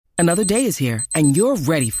Another day is here, and you're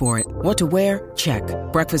ready for it. What to wear? Check.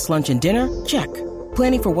 Breakfast, lunch, and dinner? Check.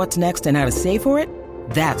 Planning for what's next and how to save for it?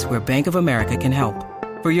 That's where Bank of America can help.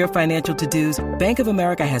 For your financial to-dos, Bank of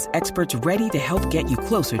America has experts ready to help get you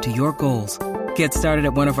closer to your goals. Get started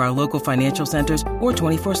at one of our local financial centers or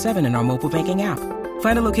 24/7 in our mobile banking app.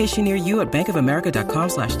 Find a location near you at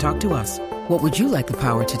bankofamerica.com/talktous. What would you like the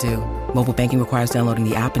power to do? Mobile banking requires downloading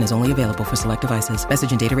the app and is only available for select devices.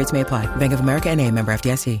 Message and data rates may apply. Bank of America N.A., member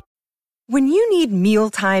FDIC. When you need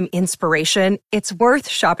mealtime inspiration, it's worth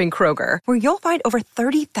shopping Kroger, where you'll find over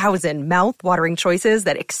 30,000 mouth-watering choices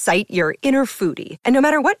that excite your inner foodie. And no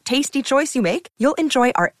matter what tasty choice you make, you'll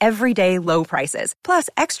enjoy our everyday low prices, plus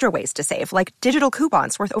extra ways to save, like digital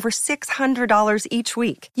coupons worth over $600 each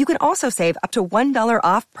week. You can also save up to $1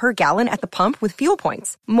 off per gallon at the pump with fuel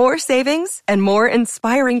points. More savings and more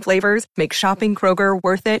inspiring flavors make shopping Kroger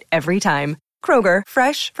worth it every time. Kroger,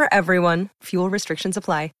 fresh for everyone. Fuel restrictions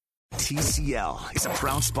apply. TCL is a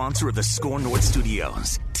proud sponsor of the Score North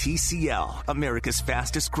Studios. TCL, America's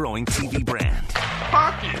fastest growing TV brand.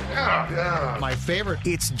 Hockey, yeah. My favorite.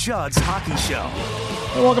 It's Judd's Hockey Show.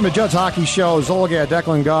 Hey, welcome to Judd's Hockey Show. Zolga,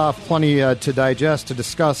 Declan Goff, plenty to digest, to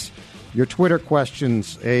discuss your Twitter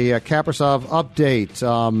questions, a Kaprizov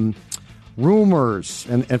update, rumors.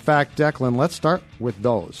 And in fact, Declan, let's start with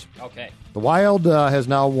those. Okay. The Wild has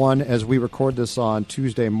now won, as we record this on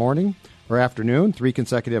Tuesday morning or afternoon, 3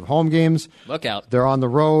 consecutive home games. Look out. They're on the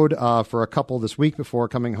road for a couple this week before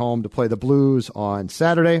coming home to play the Blues on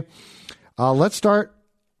Saturday. Let's start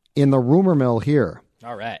in the rumor mill here.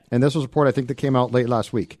 All right. And this was a report, I think, that came out late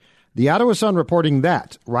last week. The Ottawa Sun reporting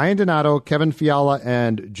that Ryan Donato, Kevin Fiala,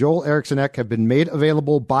 and Joel Eriksson-Ek have been made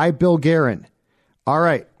available by Bill Guerin. All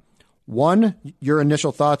right. 1, your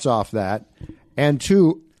initial thoughts off that. And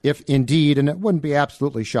 2, if indeed, and it wouldn't be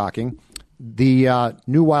absolutely shocking, the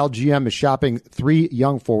new Wild GM is shopping 3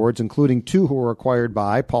 young forwards, including 2 who were acquired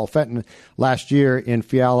by Paul Fenton last year in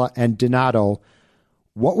Fiala and Donato.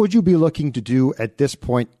 What would you be looking to do at this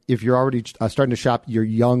point if you're already starting to shop your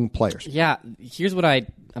young players? Yeah, here's what I'm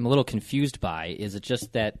a little confused by. Is it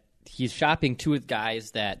just that he's shopping 2 of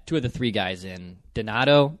the 3 guys in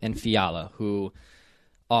Donato and Fiala, who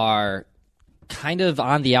are kind of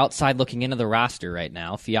on the outside looking into the roster right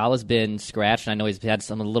now. Fiala's been scratched, and I know he's had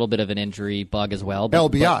a little bit of an injury bug as well.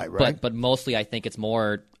 LBI, right? But mostly I think it's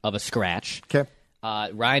more of a scratch. Okay.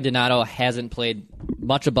 Ryan Donato hasn't played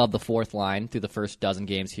much above the 4th line through the first dozen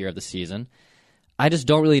games here of the season. I just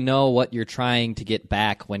don't really know what you're trying to get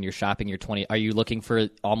back when you're shopping your 20. Are you looking for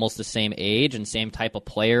almost the same age and same type of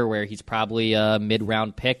player where he's probably a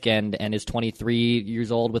mid-round pick and is 23 years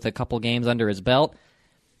old with a couple games under his belt?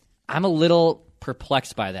 I'm a little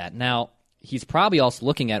perplexed by that. Now, he's probably also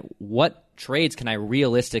looking at what trades can I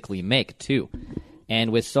realistically make, too.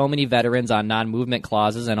 And with so many veterans on non-movement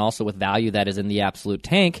clauses and also with value that is in the absolute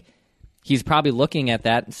tank, he's probably looking at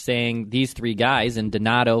that and saying these 3 guys, in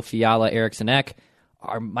Donato, Fiala, Eriksson-Ek,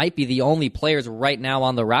 might be the only players right now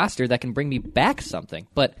on the roster that can bring me back something.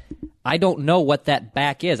 But I don't know what that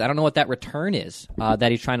back is. I don't know what that return is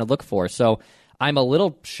that he's trying to look for. So I'm a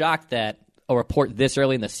little shocked that a report this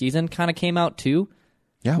early in the season kind of came out too.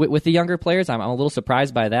 Yeah. With the younger players. I'm a little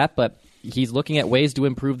surprised by that, but he's looking at ways to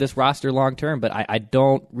improve this roster long term, but I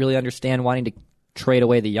don't really understand wanting to trade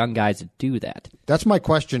away the young guys to do that. That's my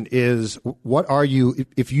question is, what are you,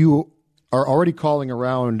 if you are already calling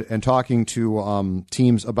around and talking to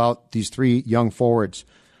teams about these 3 young forwards,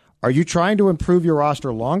 are you trying to improve your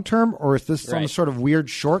roster long term, or is this some sort of weird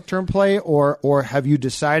short term play, or have you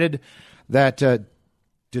decided that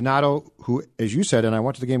Donato, who, as you said, and I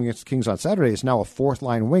went to the game against the Kings on Saturday, is now a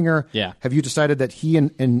 4th-line winger. Yeah. Have you decided that he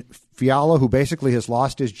and Fiala, who basically has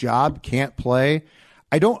lost his job, can't play?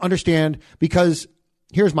 I don't understand, because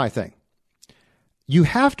here's my thing. You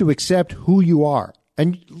have to accept who you are.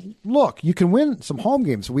 And look, you can win some home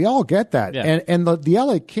games. We all get that. Yeah. And the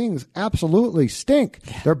LA Kings absolutely stink.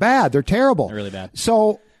 They're bad. They're terrible. They're really bad.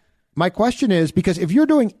 So my question is, because if you're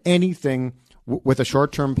doing anything with a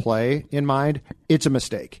short-term play in mind, it's a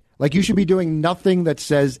mistake. Like, you should be doing nothing that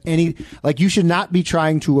says you should not be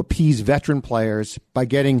trying to appease veteran players by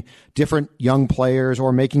getting different young players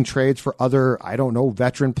or making trades for other,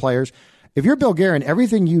 veteran players. If you're Bill Guerin,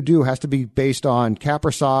 everything you do has to be based on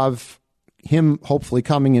Kaprizov, him hopefully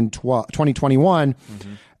coming in 2021.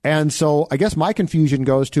 Mm-hmm. And so I guess my confusion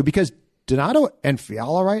goes to, because Donato and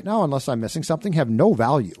Fiala right now, unless I'm missing something, have no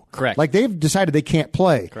value. Correct. Like, they've decided they can't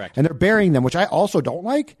play. Correct. And they're burying them, which I also don't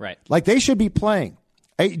like. Right. Like, they should be playing.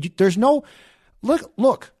 There's no...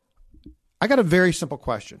 Look, I got a very simple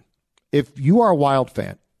question. If you are a Wild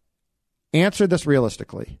fan, answer this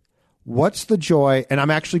realistically. What's the joy? And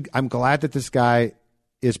I'm glad that this guy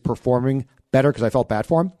is performing better because I felt bad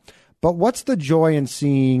for him. But what's the joy in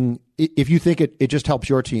seeing, if you think it just helps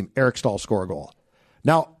your team, Eric Stahl score a goal?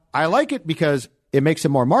 Now, I like it because it makes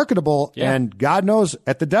him more marketable, and God knows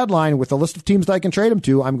at the deadline, with the list of teams that I can trade him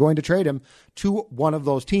to, I'm going to trade him to one of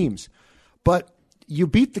those teams. But you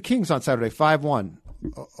beat the Kings on Saturday 5-1.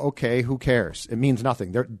 Okay, who cares? It means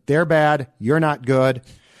nothing. They're bad. You're not good.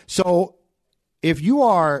 So if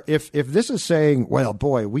this is saying, well,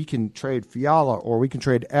 boy, we can trade Fiala or we can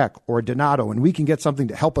trade Ek or Donato and we can get something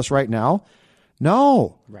to help us right now,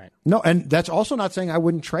 no. Right. No, and that's also not saying I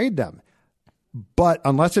wouldn't trade them. But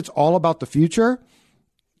unless it's all about the future,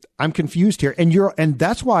 I'm confused here. And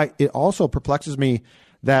that's why it also perplexes me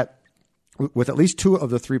that with at least 2 of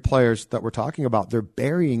the 3 players that we're talking about, they're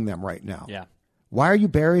burying them right now. Yeah. Why are you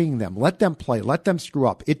burying them? Let them play. Let them screw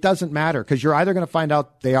up. It doesn't matter because you're either going to find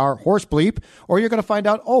out they are horse bleep or you're going to find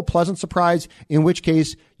out, oh, pleasant surprise, in which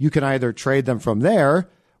case you can either trade them from there,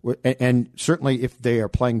 and certainly if they are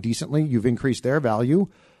playing decently, you've increased their value,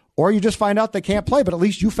 or you just find out they can't play, but at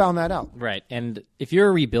least you found that out. Right. And if you're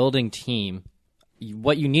a rebuilding team,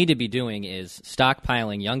 what you need to be doing is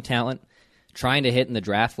stockpiling young talent, trying to hit in the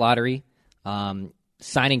draft lottery,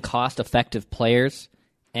 signing cost-effective players,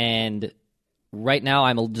 and right now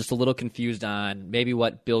I'm just a little confused on maybe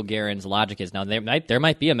what Bill Guerin's logic is. Now, there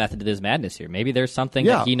might be a method to this madness here. Maybe there's something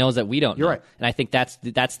that he knows that we don't know. You're right. And I think that's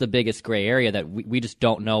the biggest gray area, that we just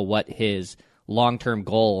don't know what his long-term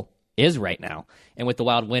goal is right now. And with the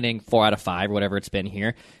Wild winning 4 out of 5 or whatever it's been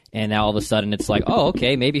here, and now all of a sudden it's like, oh,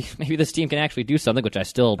 okay, maybe this team can actually do something, which I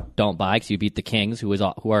still don't buy because you beat the Kings, who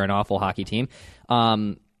are an awful hockey team.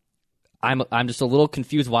 I'm just a little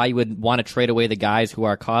confused why you would want to trade away the guys who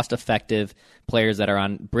are cost-effective players that are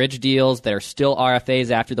on bridge deals, that are still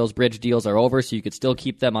RFAs after those bridge deals are over, so you could still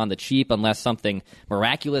keep them on the cheap unless something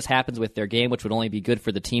miraculous happens with their game, which would only be good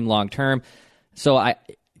for the team long-term. So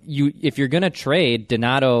if you're going to trade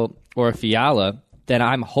Donato or Fiala, then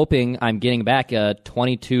I'm hoping I'm getting back a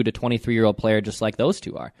 22 to 23-year-old player just like those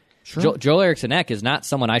 2 are. Sure. Joel Eriksson Ek is not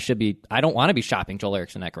someone I don't want to be shopping Joel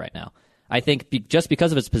Eriksson Ek right now. I think just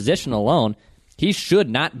because of his position alone, he should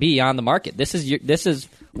not be on the market. This is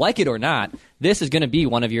like it or not, this is going to be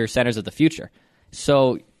one of your centers of the future.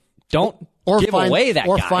 So don't give away that guy.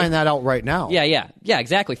 Or find that out right now. Yeah,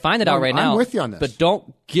 exactly. Find it out right now. I'm with you on this. But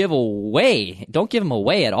don't give him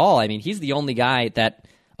away at all. I mean, he's the only guy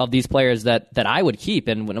of these players that I would keep.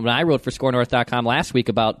 And when I wrote for ScoreNorth.com last week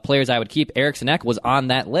about players I would keep, Eriksson Ek was on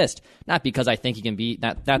that list. Not because I think he can be,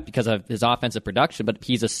 not because of his offensive production, but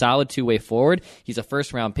he's a solid 2-way forward. He's a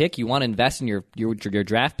first-round pick. You want to invest in your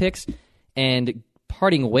draft picks. And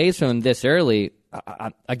parting ways from him this early,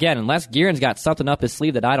 again, unless Guerin's got something up his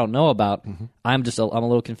sleeve that I don't know about, I'm a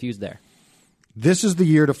little confused there. This is the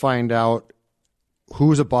year to find out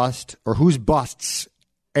who's a bust or who's busts.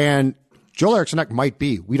 And Joel Eriksson Ek might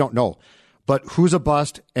be. We don't know. But who's a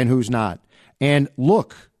bust and who's not? And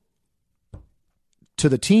look, to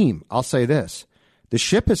the team, I'll say this. The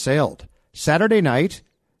ship has sailed. Saturday night,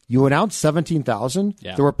 you announced 17,000.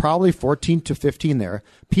 Yeah. There were probably 14 to 15 there.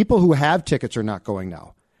 People who have tickets are not going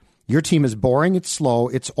now. Your team is boring. It's slow.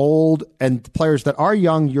 It's old. And the players that are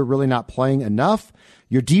young, you're really not playing enough.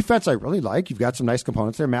 Your defense, I really like. You've got some nice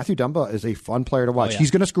components there. Matthew Dumba is a fun player to watch. Oh, yeah.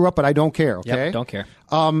 He's going to screw up, but I don't care. Okay, Yep, don't care.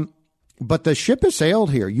 But the ship has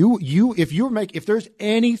sailed here. If there's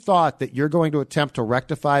any thought that you're going to attempt to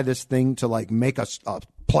rectify this thing to like make a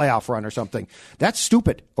playoff run or something, that's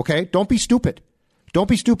stupid. Okay, don't be stupid. Don't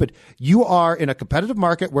be stupid. You are in a competitive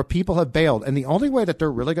market where people have bailed, and the only way that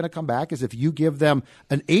they're really going to come back is if you give them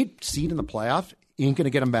an 8 seed in the playoff. You ain't going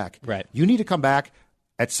to get them back. Right. You need to come back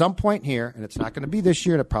at some point here, and it's not going to be this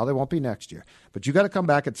year, and it probably won't be next year. But you got to come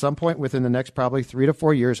back at some point within the next probably 3 to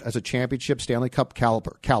 4 years as a championship Stanley Cup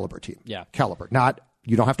caliber team. Yeah. Caliber. Not,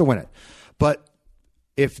 you don't have to win it. But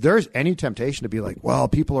if there's any temptation to be like, well,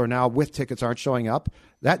 people are now with tickets aren't showing up,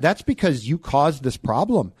 that's because you caused this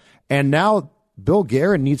problem. And now Bill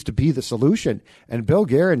Guerin needs to be the solution. And Bill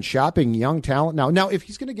Guerin shopping young talent now. If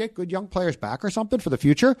he's going to get good young players back or something for the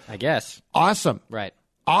future, I guess. Awesome. Right.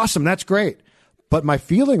 Awesome. That's great. But my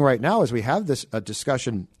feeling right now as we have this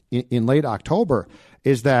discussion in late October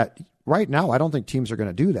is that right now I don't think teams are going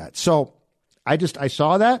to do that. So I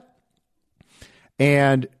saw that.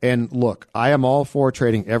 And look, I am all for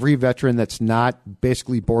trading every veteran that's not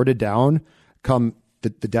basically boarded down come the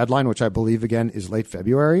deadline, which I believe, again, is late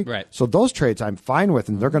February. Right. So those trades I'm fine with,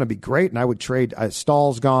 and they're going to be great. And I would trade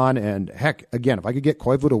Stahl's gone. And heck, again, if I could get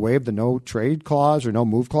Koivu to waive the no trade clause or no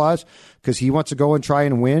move clause because he wants to go and try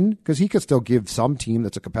and win, because he could still give some team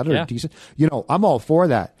that's a competitor decent. I'm all for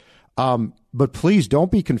that. But please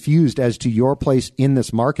don't be confused as to your place in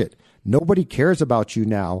this market. Nobody cares about you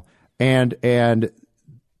now, and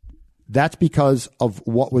that's because of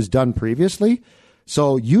what was done previously.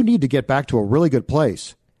 So you need to get back to a really good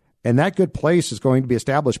place. And that good place is going to be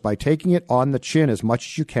established by taking it on the chin as much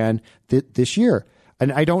as you can this year.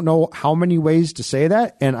 And I don't know how many ways to say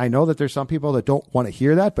that. And I know that there's some people that don't want to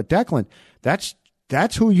hear that. But Declan, that's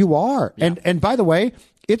who you are. Yeah. And by the way,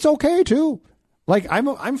 it's okay too. Like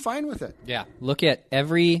I'm fine with it. Yeah. Look at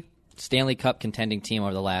every Stanley Cup contending team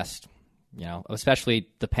over the last, especially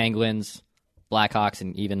the Penguins, Blackhawks,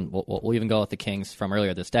 and even we'll even go with the Kings from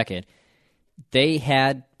earlier this decade. They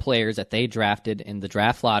had players that they drafted in the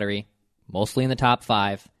draft lottery, mostly in the top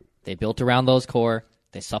 5. They built around those core.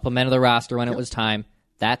 They supplemented the roster when it was time.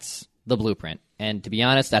 That's the blueprint. And to be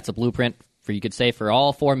honest, that's a blueprint you could say, for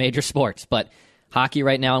all 4 major sports. But hockey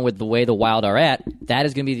right now, and with the way the Wild are at, that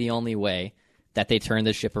is going to be the only way that they turn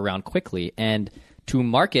this ship around quickly. And to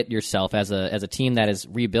market yourself as a team that is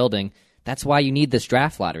rebuilding, that's why you need this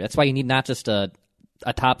draft lottery. That's why you need not just a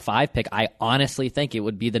top 5 pick. I honestly think it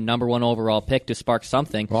would be the number 1 overall pick to spark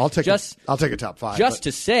something. Well, I'll take a top 5. Just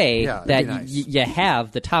to say that nice. You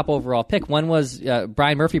have the top overall pick. When was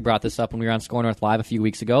Brian Murphy brought this up when we were on Score North Live a few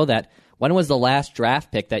weeks ago, that when was the last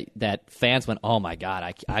draft pick that fans went, oh my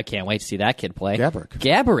God, I can't wait to see that kid play?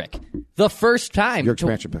 Gaborik. The first time. Your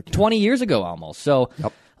expansion pick. 20 years ago almost. So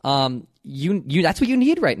you that's what you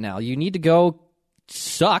need right now. You need to go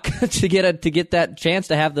suck to get that chance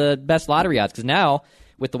to have the best lottery odds, because now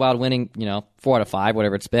with the Wild winning 4 out of 5,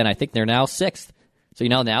 whatever it's been, I think they're now 6th. So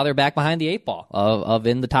now they're back behind the 8 ball of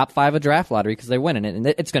in the top 5 of draft lottery, because they're winning it, and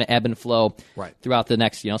it's going to ebb and flow throughout the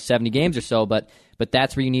next 70 games or so. But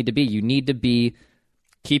that's where you need to be. You need to be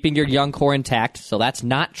keeping your young core intact. So that's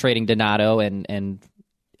not trading Donato and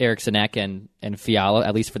Eriksson Ek and Fiala,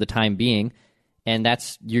 at least for the time being. And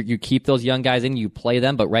that's you keep those young guys in, you play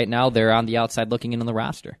them, but right now they're on the outside looking in on the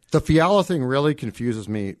roster. The Fiala thing really confuses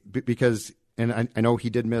me because, and I know he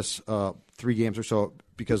did miss 3 games or so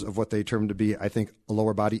because of what they termed to be, I think, a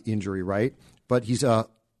lower body injury, right? But he's,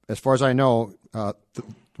 as far as I know, we're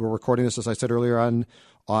recording this, as I said earlier,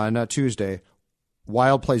 on Tuesday.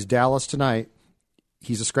 Wild plays Dallas tonight.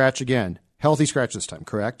 He's a scratch again. Healthy scratch this time,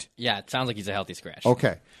 correct? Yeah, it sounds like he's a healthy scratch.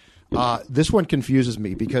 Okay. This one confuses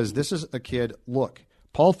me because this is a kid. Look,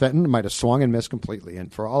 Paul Fenton might have swung and missed completely,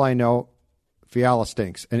 and for all I know, Fiala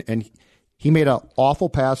stinks. And he made an awful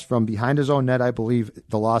pass from behind his own net, I believe,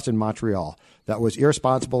 the loss in Montreal. That was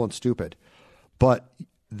irresponsible and stupid. But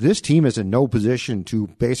this team is in no position to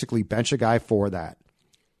basically bench a guy for that.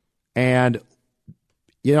 And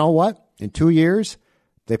you know what? In 2 years,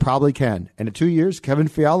 they probably can. And in 2 years, Kevin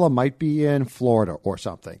Fiala might be in Florida or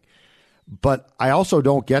something. But I also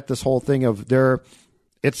don't get this whole thing of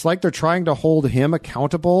it's like they're trying to hold him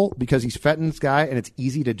accountable because he's Fenton's guy and it's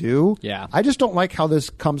easy to do. Yeah. I just don't like how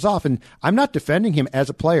this comes off. And I'm not defending him as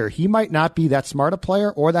a player. He might not be that smart a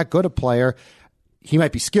player or that good a player. He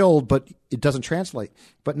might be skilled, but it doesn't translate.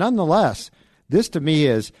 But nonetheless, this to me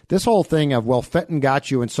is this whole thing of, well, Fenton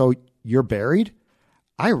got you and so you're buried.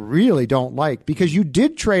 I really don't like, because you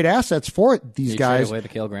did trade assets for these guys. Away to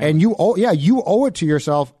kill Graham. And you owe it to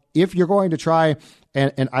yourself if you're going to try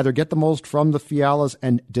and either get the most from the Fialas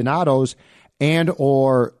and Donatos and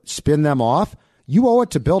or spin them off. You owe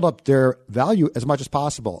it to build up their value as much as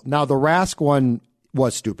possible. Now, the Rask one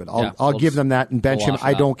was stupid. I'll give them that and bench him.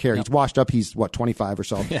 I don't care. Yep. He's washed up. He's, 25 or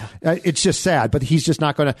so. Yeah. It's just sad, but he's just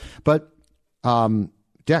not going to. But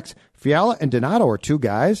Dex, Fiala and Donato are 2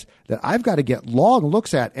 guys that I've got to get long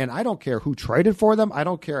looks at, and I don't care who traded for them. I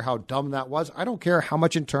don't care how dumb that was. I don't care how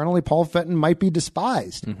much internally Paul Fenton might be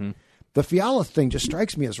despised. Mm-hmm. The Fiala thing just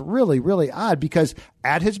strikes me as really, really odd because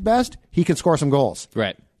at his best, he can score some goals.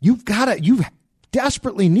 Right. You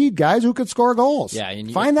desperately need guys who can score goals. Yeah,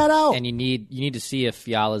 and find that out. And you need to see if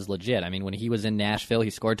Fiala's legit. I mean, when he was in Nashville, he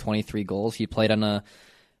scored 23 goals. He played on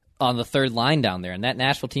the third line down there, and that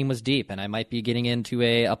Nashville team was deep. And I might be getting into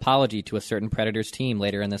a apology to a certain Predators team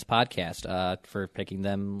later in this podcast for picking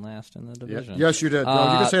them last in the division. Yeah. Yes, you did.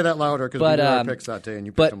 No, you can say that louder because we did our picks that day, and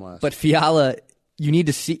you picked them last. But Fiala,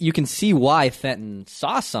 you can see why Fenton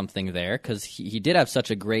saw something there, because he did have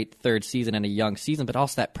such a great third season and a young season, but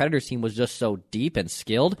also that Predators team was just so deep and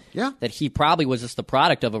skilled that he probably was just the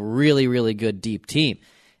product of a really, really good deep team.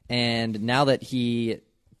 And now that he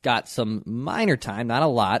got some minor time, not a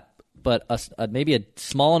lot, but maybe a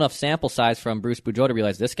small enough sample size from Bruce Boudreau to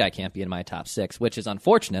realize this guy can't be in my top 6, which is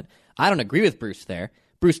unfortunate. I don't agree with Bruce there.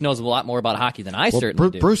 Bruce knows a lot more about hockey than I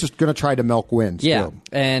certainly do. Bruce is going to try to milk wins. Yeah, too.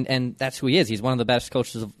 And that's who he is. He's one of the best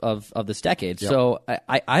coaches of this decade. Yep. So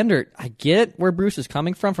I get where Bruce is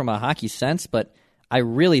coming from a hockey sense, but I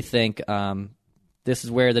really think this is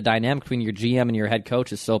where the dynamic between your GM and your head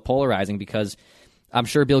coach is so polarizing, because I'm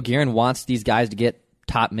sure Bill Guerin wants these guys to get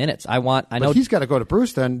top minutes. But he's got to go to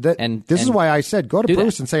Bruce then. This is why I said go to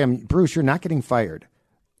Bruce and say, Bruce, you're not getting fired.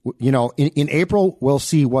 In April, we'll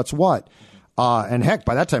see what's what. And heck,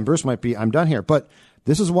 by that time, Bruce might be, I'm done here. But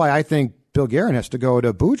this is why I think Bill Guerin has to go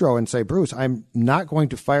to Boudreaux and say, Bruce, I'm not going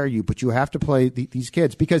to fire you, but you have to play these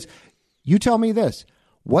kids. Because you tell me this,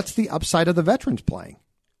 what's the upside of the veterans playing?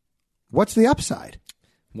 What's the upside?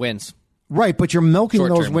 Wins. Right, but you're milking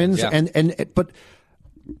Short-term those wins. yeah. But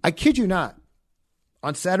I kid you not,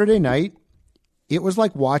 on Saturday night, it was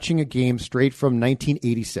like watching a game straight from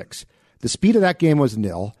 1986. The speed of that game was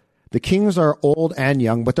nil. The Kings are old and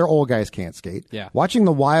young, but their old guys can't skate. Yeah. Watching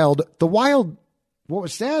the Wild, what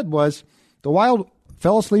was sad was the Wild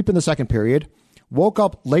fell asleep in the second period, woke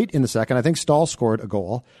up late in the second. I think Stahl scored a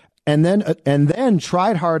goal, and then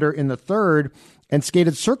tried harder in the third and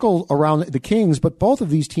skated circle around the Kings. But both of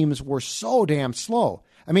these teams were so damn slow.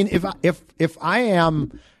 I mean, if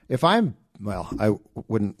I'm well, I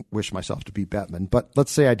wouldn't wish myself to be Bettman, but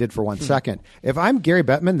let's say I did for 1 second. If I'm Gary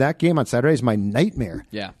Bettman, that game on Saturday is my nightmare.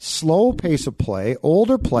 Yeah. Slow pace of play,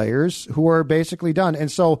 older players who are basically done.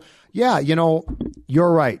 And so, yeah,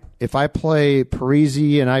 you're right. If I play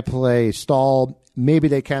Parisi and I play Stahl, maybe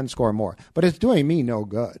they can score more. But it's doing me no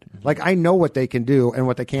good. Like, I know what they can do and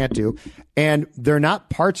what they can't do. And they're not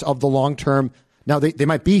parts of the long-term. Now, they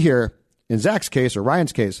might be here, in Zach's case or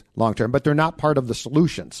Ryan's case, long-term, but they're not part of the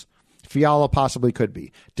solutions. Fiala possibly could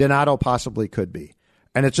be. Donato possibly could be.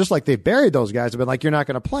 And it's just like they've buried those guys. They've been like, you're not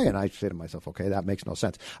going to play. And I say to myself, okay, that makes no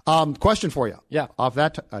sense. Question for you. Yeah. Off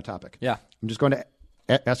that topic. Yeah. I'm just going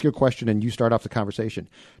to ask you a question and you start off the conversation.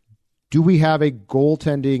 Do we have a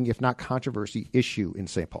goaltending, if not controversy, issue in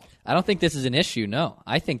St. Paul? I don't think this is an issue, no.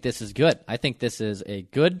 I think this is good. I think this is a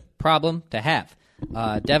good problem to have.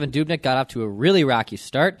 Devan Dubnyk got off to a really rocky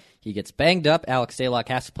start. He gets banged up. Alex Stalock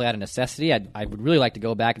has to play out of necessity. I would really like to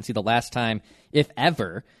go back and see the last time, if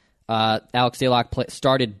ever, Alex Stalock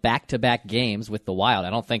started back-to-back games with the Wild.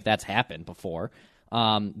 I don't think that's happened before.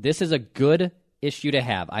 This is a good issue to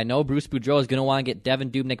have. I know Bruce Boudreau is going to want to get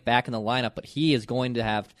Devan Dubnyk back in the lineup, but he is going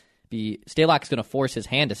to Stalock's going to force his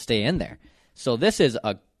hand to stay in there. So this is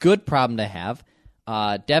a good problem to have.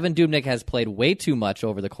 Devan Dubnyk has played way too much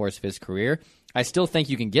over the course of his career. I still think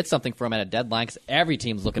you can get something from him at a deadline because every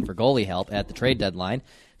team's looking for goalie help at the trade deadline.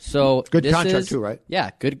 So good contract too, right?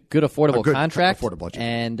 Yeah, good affordable contract. Affordable budget.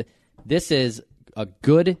 And this is a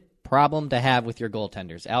good problem to have with your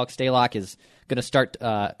goaltenders. Alex Stalock is going to start,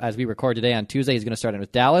 as we record today on Tuesday, he's going to start in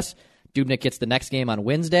with Dallas. Dubnyk gets the next game on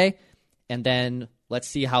Wednesday. And then let's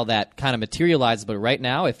see how that kind of materializes. But right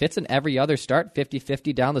now, if it's an every other start,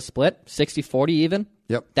 50-50 down the split, 60-40 even,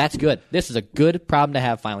 yep, that's good. This is a good problem to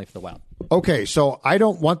have finally for the Wild. Okay, so I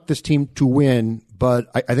don't want this team to win, but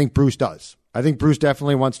I think Bruce does. I think Bruce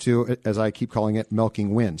definitely wants to, as I keep calling it,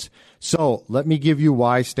 milking wins. So let me give you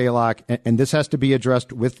why Stalock, and this has to be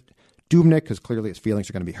addressed with Dubnyk, because clearly his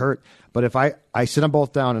feelings are going to be hurt. But if I sit them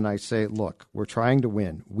both down and I say, look, we're trying to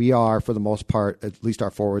win. We are, for the most part, at least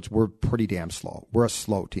our forwards, we're pretty damn slow. We're a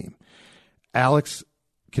slow team. Alex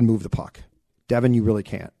can move the puck. Devan, you really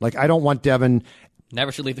can't. Like, I don't want Devan...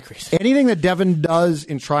 Never should leave the crease. Anything that Devan does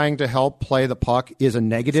in trying to help play the puck is a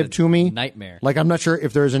negative to me. Nightmare. Like, I'm not sure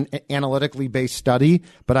if there's an analytically based study,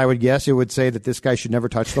 but I would guess it would say that this guy should never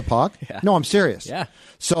touch the puck. Yeah. No, I'm serious. Yeah.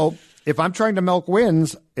 So if I'm trying to milk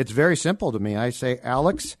wins, it's very simple to me. I say,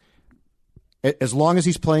 Alex, as long as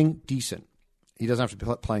he's playing decent, he doesn't have to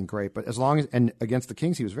be playing great, but as long as, and against the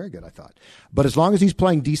Kings, he was very good, I thought. But as long as he's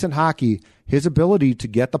playing decent hockey, his ability to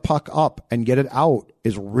get the puck up and get it out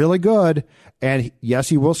is really good. And yes,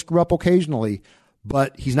 he will screw up occasionally,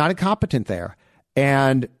 but he's not incompetent there.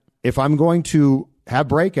 And if I'm going to have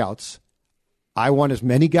breakouts, I want as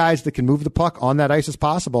many guys that can move the puck on that ice as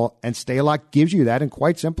possible. And Stalock gives you that. And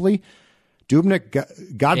quite simply,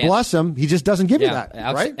 Dubnyk, God bless him, he just doesn't give you that,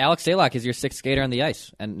 right? Alex Stalock is your sixth skater on the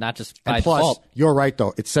ice, and not just by and plus, default. You're right,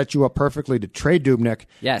 though. It sets you up perfectly to trade Dubnyk,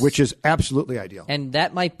 yes, which is absolutely ideal. And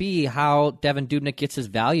that might be how Devan Dubnyk gets his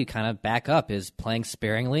value kind of back up, is playing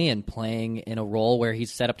sparingly and playing in a role where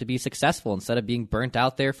he's set up to be successful instead of being burnt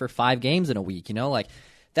out there for 5 games in a week. You know, like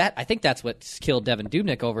that. I think that's what's killed Devan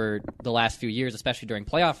Dubnyk over the last few years, especially during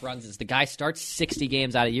playoff runs, is the guy starts 60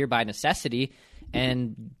 games out a year by necessity.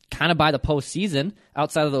 And kind of by the postseason,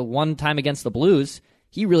 outside of the one time against the Blues,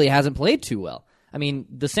 he really hasn't played too well. I mean,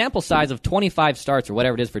 the sample size of 25 starts or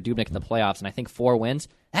whatever it is for Dubnyk in the playoffs, and I think 4 wins,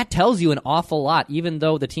 that tells you an awful lot, even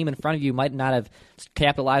though the team in front of you might not have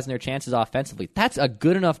capitalized on their chances offensively. That's a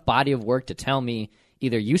good enough body of work to tell me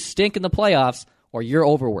either you stink in the playoffs or you're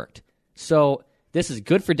overworked. So this is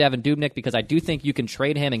good for Devin Dubnyk because I do think you can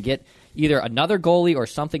trade him and get either another goalie or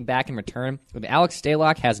something back in return. But Alex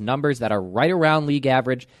Stalock has numbers that are right around league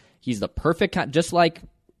average. He's the perfect just like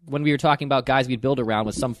when we were talking about guys we'd build around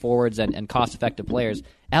with some forwards and cost-effective players.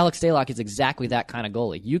 Alex Stalock is exactly that kind of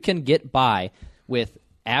goalie. You can get by with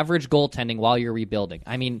average goaltending while you're rebuilding.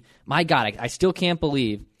 I mean, my God, I still can't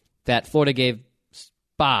believe that Florida gave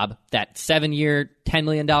Bob that 7-year, $10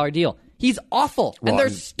 million deal. He's awful, and they're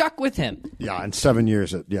stuck with him. Yeah, in 7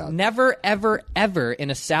 years. Yeah. Never, ever, ever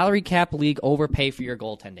in a salary cap league overpay for your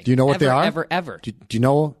goaltending. Do you know what they are? Ever. Do you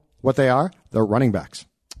know what they are? They're running backs.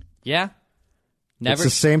 Yeah. Never. It's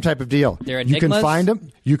the same type of deal. They're enigmas.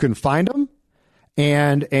 You can find them,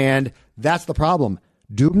 and that's the problem.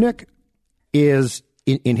 Dubnyk is,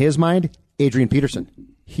 in his mind, Adrian Peterson.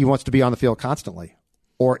 He wants to be on the field constantly,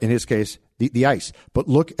 or in his case, the ice. But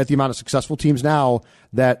look at the amount of successful teams now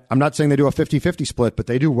that I'm not saying they do a 50-50 split, but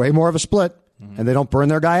they do way more of a split, and they don't burn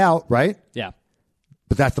their guy out, right? Yeah.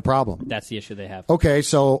 But that's the problem. That's the issue they have. Okay,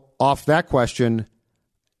 so off that question,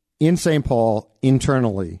 in St. Paul,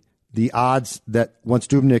 internally, the odds that once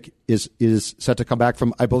Dubnyk is set to come back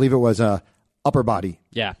from, I believe it was a upper body.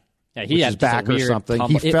 Yeah. He had his back or something.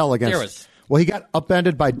 He fell against. Well, he got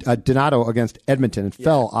upended by Donato against Edmonton and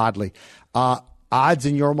fell oddly. Odds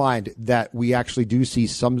in your mind that we actually do see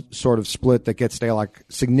some sort of split that gets like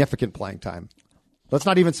significant playing time. Let's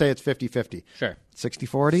not even say it's 50-50. Sure.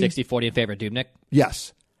 60-40? 60-40 in favor of Dubnyk?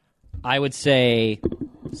 Yes. I would say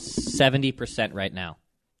 70% right now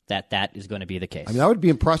that is going to be the case. I mean, that would be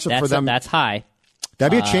impressive for them. That's high.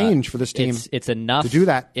 That'd be a change for this team. It's enough to do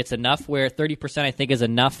that. It's enough where 30%, I think, is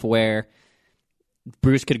enough where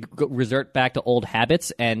Bruce could resort back to old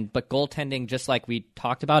habits. But goaltending, just like we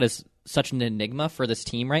talked about, is such an enigma for this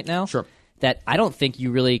team right now. Sure. That I don't think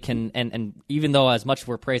you really can. And even though as much as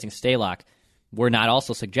we're praising Stalock, we're not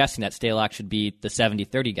also suggesting that Stalock should be the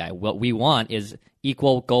 70-30 guy. What we want is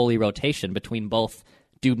equal goalie rotation between both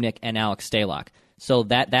Dubnyk and Alex Stalock. So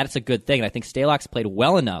that's a good thing. And I think Stalock's played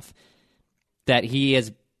well enough that he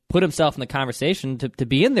has put himself in the conversation to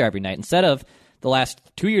be in there every night instead of the last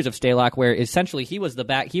 2 years of Stalock, where essentially he was the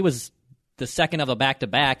second of a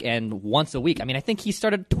back-to-back and once a week. I mean, I think he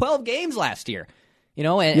started 12 games last year. You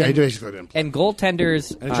know, he basically didn't play. And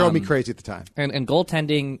goaltenders, and it drove me crazy at the time. And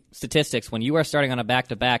goaltending statistics, when you are starting on a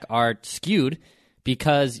back-to-back, are skewed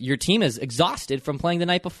because your team is exhausted from playing the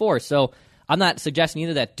night before. So I'm not suggesting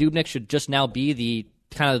either that Dubnyk should just now be the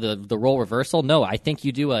kind of the role reversal. No, I think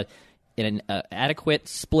you do an adequate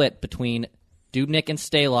split between Dubnyk and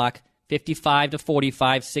Stalock, 55-45,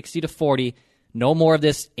 60-40. No more of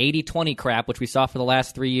this 80-20 crap, which we saw for the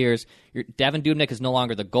last 3 years. Devin Dubnyk is no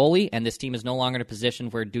longer the goalie, and this team is no longer in a position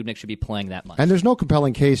where Dubnyk should be playing that much. And there's no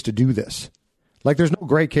compelling case to do this. Like, there's no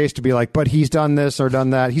great case to be like, but he's done this or done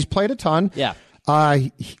that. He's played a ton. Yeah.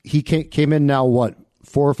 He came in now,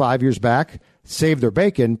 4 or 5 years back, saved their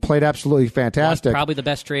bacon, played absolutely fantastic. Probably the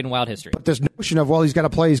best trade in Wild history. But this notion of, he's got to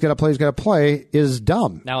play is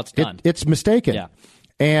dumb. Now it's done. It's mistaken. Yeah.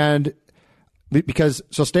 And because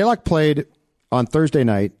Stalock played on Thursday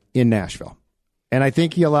night in Nashville, and I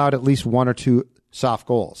think he allowed at least 1 or 2 soft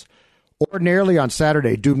goals. Ordinarily on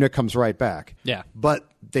Saturday, Dubnyk comes right back. Yeah. But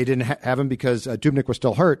they didn't have him because Dubnyk was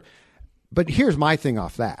still hurt. But here's my thing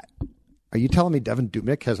off that. Are you telling me Devin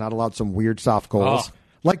Dubnyk has not allowed some weird soft goals? Oh.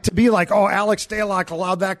 Like, to be like, Alex Stalock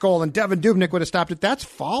allowed that goal and Devin Dubnyk would have stopped it. That's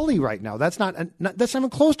folly right now. That's not even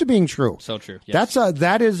close to being true. So true. Yes.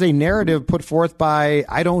 That is a narrative put forth by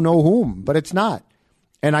I don't know whom, but it's not.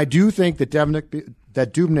 And I do think that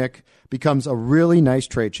Dubnyk becomes a really nice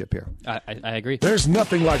trade chip here. I agree. There's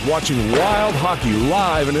nothing like watching Wild hockey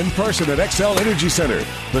live and in person at XL Energy Center.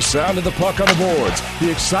 The sound of the puck on the boards,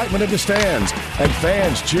 the excitement of the stands, and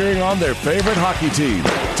fans cheering on their favorite hockey team.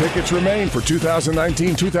 Tickets remain for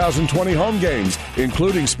 2019-2020 home games,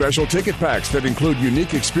 including special ticket packs that include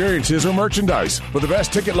unique experiences or merchandise. For the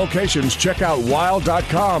best ticket locations, check out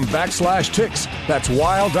wild.com/tix. That's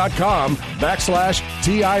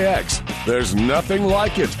wild.com/TIX. There's nothing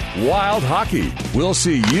like it. Wild hockey. We'll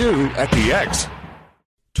see you at the X.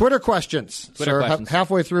 Twitter questions.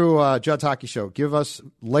 Halfway through Judd's Hockey Show.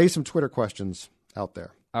 Lay some Twitter questions out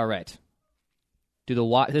there. All right.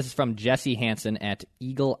 This is from Jesse Hansen at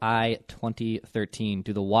Eagle Eye 2013.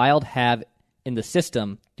 Do the Wild have a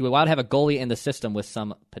goalie in the system with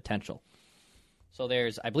some potential? So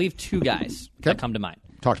there's, I believe, 2 guys that come to mind.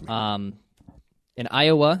 Talk to me. In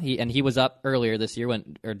Iowa, he was up earlier this year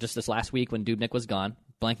just this last week when Dubnyk was gone.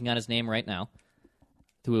 Blanking on his name right now.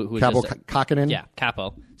 Capo Kakkonen? Yeah,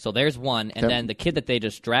 Capo. So there's one. And then the kid that they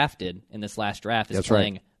just drafted in this last draft is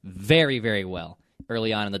playing very, very well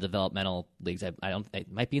early on in the developmental leagues. It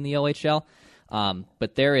might be in the OHL.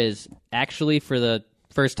 But there is actually, for the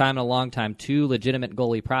first time in a long time, 2 legitimate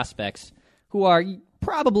goalie prospects who are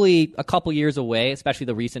probably a couple years away, especially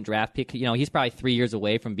the recent draft pick. He's probably 3 years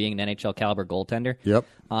away from being an NHL caliber goaltender. Yep.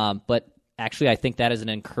 But actually, I think that is an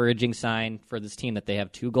encouraging sign for this team that they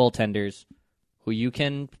have 2 goaltenders who you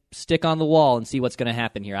can stick on the wall and see what's going to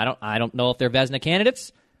happen here. I don't know if they're Vezina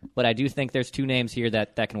candidates, but I do think there's 2 names here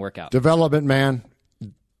that can work out. Development, man.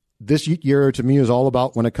 This year, to me, is all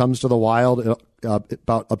about, when it comes to the Wild,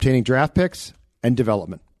 about obtaining draft picks and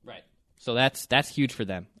development. Right. So that's huge for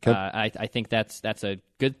them. Okay. I think that's a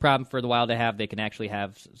good problem for the Wild to have. They can actually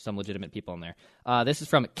have some legitimate people in there. This is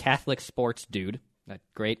from Catholic Sports Dude. A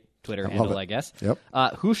great Twitter handle, I guess. Yep.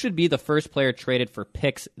 Who should be the first player traded for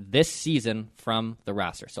picks this season from the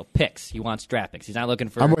roster? So picks. He wants draft picks. He's not looking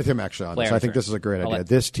for. I'm with him actually on this. I think this is a great idea.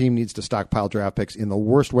 This team needs to stockpile draft picks in the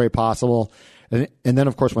worst way possible, and then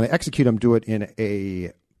of course when they execute them, do it in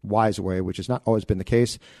a wise way, which has not always been the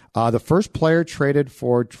case. The first player traded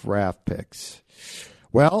for draft picks.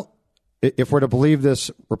 Well, if we're to believe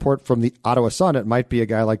this report from the Ottawa Sun, it might be a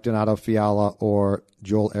guy like Donato Fiala or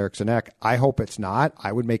Joel Eriksson-Ek. I hope it's not.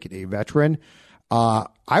 I would make it a veteran. I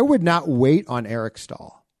would not wait on Eric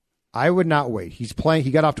Stahl. I would not wait. He's playing.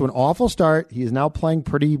 He got off to an awful start. He is now playing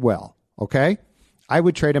pretty well. Okay? I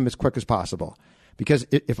would trade him as quick as possible. Because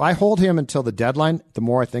if I hold him until the deadline, the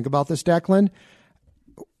more I think about this, Declan,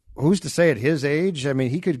 who's to say at his age? I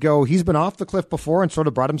mean, he could go. He's been off the cliff before and sort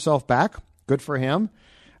of brought himself back. Good for him.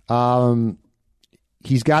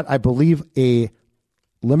 He's got, I believe, a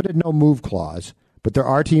limited no-move clause, but there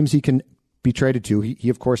are teams he can be traded to. He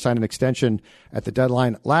of course, signed an extension at the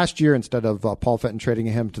deadline last year instead of Paul Fenton trading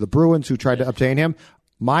him to the Bruins, who tried to obtain him.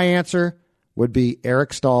 My answer would be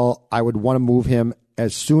Eric Stahl. I would want to move him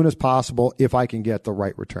as soon as possible if I can get the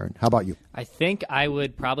right return. How about you? I think I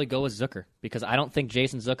would probably go with Zucker because I don't think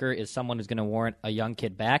Jason Zucker is someone who's going to warrant a young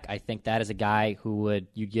kid back. I think that is a guy who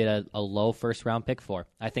you'd get a low first-round pick for.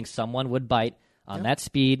 I think someone would bite on that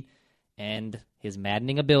speed and his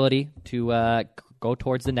maddening ability to go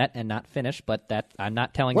towards the net and not finish. But that I'm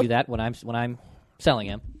not telling you that when I'm selling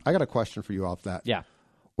him. I got a question for you off that. Yeah.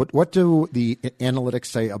 What do the analytics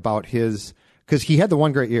say about his? Because he had the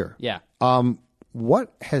one great year. Yeah.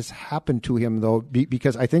 What has happened to him, though?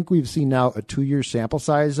 Because I think we've seen now a 2-year sample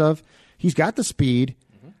size of he's got the speed.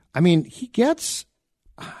 Mm-hmm. I mean, he gets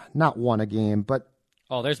not one a game, but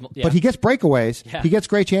but he gets breakaways. Yeah. He gets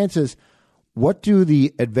great chances. What do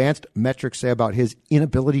the advanced metrics say about his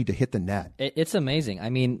inability to hit the net? It's amazing. I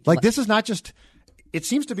mean, this is not just. It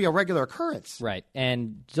seems to be a regular occurrence, right?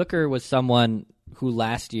 And Zucker was someone who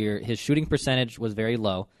last year his shooting percentage was very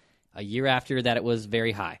low. A year after that, it was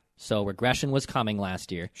very high. So regression was coming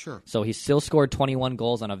last year. Sure. So he still scored 21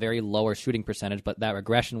 goals on a very lower shooting percentage, but that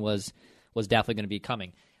regression was definitely going to be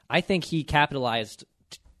coming. I think he capitalized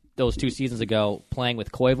those 2 seasons ago playing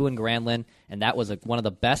with Koivu and Granlund, and that was one of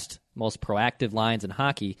the best, most proactive lines in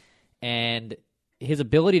hockey. And his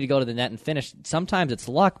ability to go to the net and finish, sometimes it's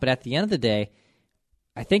luck, but at the end of the day,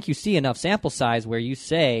 I think you see enough sample size where you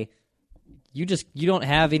say you don't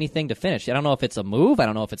have anything to finish. I don't know if it's a move. I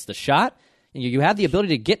don't know if it's the shot. You have the ability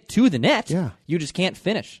to get to the net. Yeah. You just can't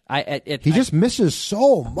finish. He just misses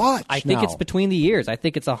so much. I think it's between the years. I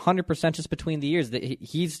think it's 100% just between the years.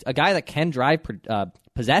 He's a guy that can drive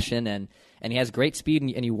possession, and he has great speed,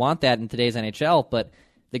 and you want that in today's NHL, but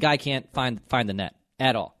the guy can't find the net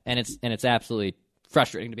at all. And it's absolutely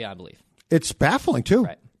frustrating, to be beyond belief. It's baffling, too,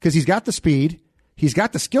 because he's got the speed. He's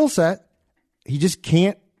got the skill set. He just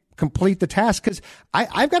can't complete the task, because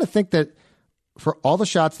I've got to think that for all the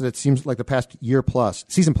shots that it seems like the past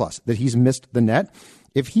season plus, that he's missed the net,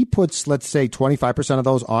 if he puts, let's say, 25% of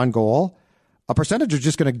those on goal, a percentage is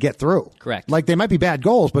just going to get through. Correct. Like, they might be bad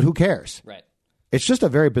goals, but who cares? Right. It's just a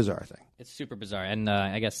very bizarre thing. It's super bizarre. And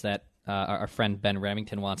I guess that our friend Ben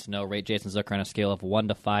Remington wants to know, rate Jason Zucker on a scale of 1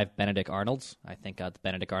 to 5 Benedict Arnolds. I think the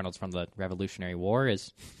Benedict Arnolds from the Revolutionary War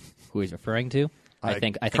is who he's referring to. I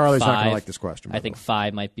think Carly's 5, not going to like this question. I think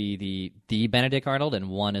 5 might be the Benedict Arnold, and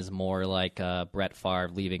 1 is more like Brett Favre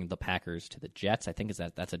leaving the Packers to the Jets. I think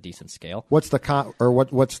that's a decent scale. What's the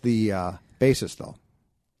what's the basis though?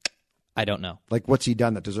 I don't know. Like, what's he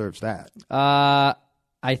done that deserves that?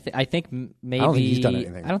 I think maybe I don't think he's done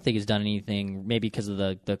anything. I don't think he's done anything. Maybe because of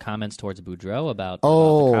the comments towards Boudreaux about the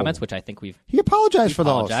comments, which I think he apologized for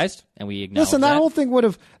those, and we acknowledged. Listen, that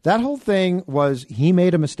whole thing was he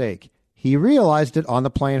made a mistake. He realized it on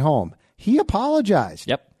the plane home. He apologized.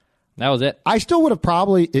 Yep. That was it. I still would have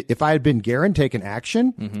probably, if I had been Guerin, taken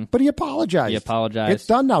action, but he apologized. He apologized. It's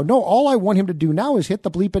done now. No, all I want him to do now is hit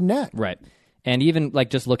the bleeping net. Right. And even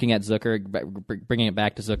like just looking at Zucker, bringing it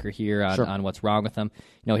back to Zucker here on what's wrong with him.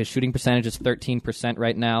 His shooting percentage is 13%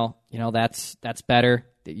 right now. That's better.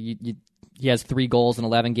 He has 3 goals in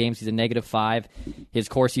 11 games. He's a -5. His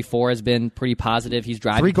Corsi 4 has been pretty positive. He's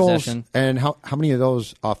driving 3 goals, possession. and how many of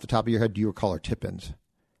those off the top of your head do you recall are tip-ins?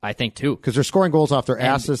 I think 2. Because they're scoring goals off their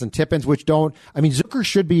asses and tip-ins, which don't. I mean, Zucker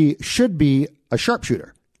should be a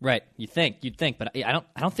sharpshooter. Right. You'd think, but I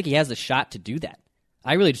don't think he has the shot to do that.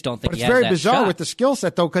 I really just don't think he has that But it's very bizarre shot. with the skill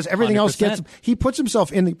set, though, because everything 100%. else he puts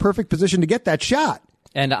himself in the perfect position to get that shot,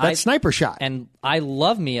 and that sniper shot. And I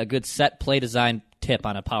love me a good set play design tip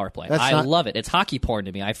on a power play. I love it. It's hockey porn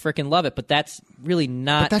to me. I freaking love it, but that's really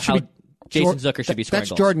not how Jason Zucker should be scoring goals. That's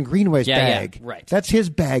goals. Jordan Greenway's bag. Yeah, right. That's his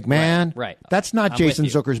bag, man. Right. That's not Jason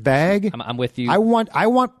Zucker's bag. I'm with you. I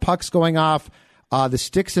want pucks going off the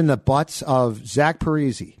sticks in the butts of Zach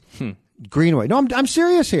Parise. Greenway. No, I'm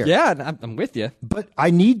serious here. Yeah, I'm with you. But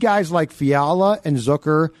I need guys like Fiala and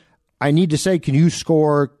Zucker. I need to say, can you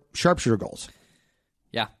score sharpshooter goals?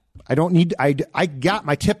 Yeah. I don't need. I got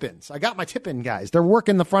my tip-ins. I got my tip-in guys. They're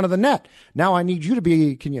working the front of the net. Now I need you to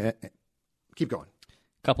be. Can you keep going?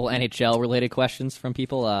 Couple NHL-related questions from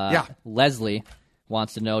people. Yeah. Leslie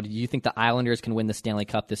wants to know, do you think the Islanders can win the Stanley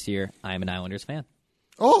Cup this year? I am an Islanders fan.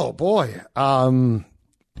 Oh, boy.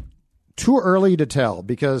 Too early to tell,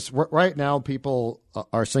 because right now people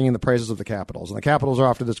are singing the praises of the Capitals, and the Capitals are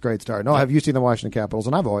off to this great start. No, have you seen the Washington Capitals?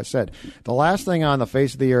 And I've always said the last thing on the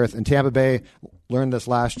face of the earth, and Tampa Bay learned this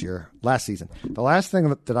last season, the last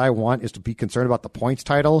thing that I want is to be concerned about the points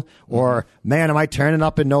title or, man, am I turning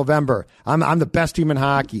up in November? I'm the best team in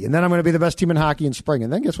hockey, and then I'm going to be the best team in hockey in spring.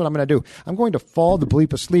 And then guess what I'm going to do? I'm going to fall the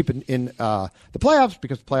bleep asleep in the playoffs,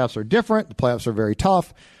 because the playoffs are different. The playoffs are very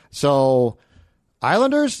tough. So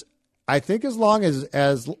Islanders, I think as long as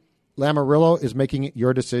Lamoriello is making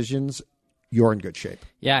your decisions, you're in good shape.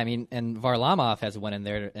 Yeah, I mean, and Varlamov has went in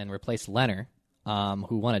there and replaced Leonard,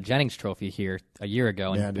 who won a Jennings Trophy here a year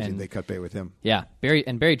ago. And they cut bait with him. Yeah, Barry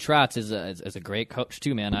Trotz is a great coach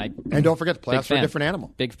too, man. And don't forget, the playoffs are a different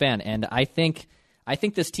animal. Big fan, and I think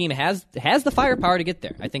this team has the firepower to get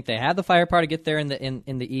there. I think they have the firepower to get there in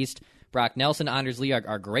the East. Brock Nelson, Anders Lee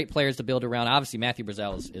are great players to build around. Obviously, Matthew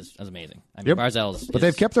Barzal is amazing. I mean, Barzal is. But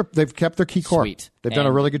they've kept their key core. Sweet. They've done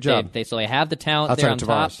a really good job. So they have the talent there on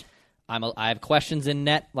top. I have questions in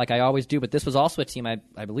net, like I always do. But this was also a team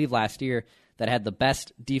I believe last year that had the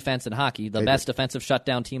best defense in hockey, the best defensive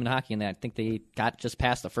shutdown team in hockey, and I think they got just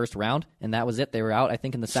past the first round, and that was it. They were out, I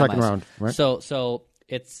think, in the semis. Second round, right? So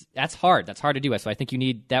that's hard. That's hard to do. So I think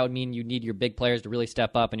that would mean you need your big players to really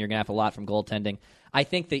step up, and you're going to have a lot from goaltending. I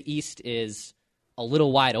think the East is a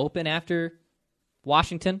little wide open after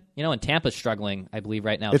Washington, and Tampa's struggling, I believe,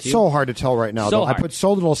 right now. It's so hard to tell right now. So though. I put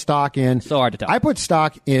so little stock in. So hard to tell. I put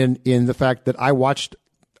stock in the fact that I watched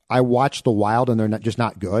the Wild, and they're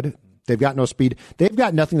not good. They've got no speed. They've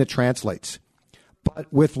got nothing that translates.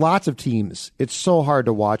 But with lots of teams, it's so hard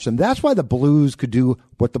to watch, and that's why the Blues could do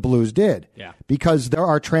what the Blues did. Yeah. Because there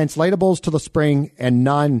are translatables to the spring and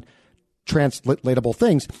non-translatable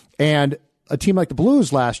things, and a team like the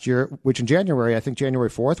Blues last year, which in January, I think January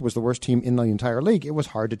 4th, was the worst team in the entire league, it was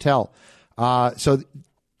hard to tell. So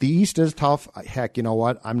the East is tough. Heck, you know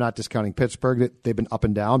what? I'm not discounting Pittsburgh. They've been up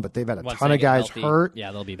and down, but they've had a ton of guys hurt.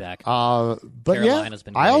 Yeah, they'll be back. But Carolina's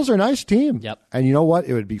been great. Isles are a nice team. Yep. And you know what?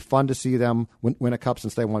 It would be fun to see them win a cup,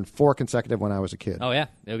 since they won 4 consecutive when I was a kid. Oh, yeah.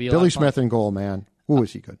 It would be a Billy lot of fun. Smith in goal, man. Ooh,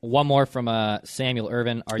 is he good? One more from Samuel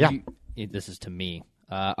Irvin. This is to me.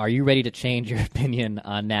 Are you ready to change your opinion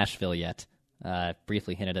on Nashville yet?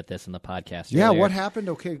 Briefly hinted at this in the podcast. Yeah, earlier. what happened?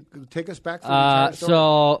 Okay, take us back to the entire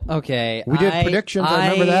story. We did predictions.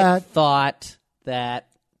 I remember that. I thought that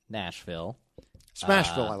Nashville,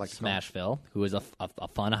 Smashville, I like to call it. Smashville, who is a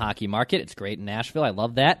fun hockey market. It's great in Nashville. I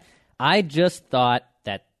love that. I just thought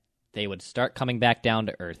that they would start coming back down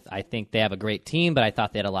to earth. I think they have a great team, but I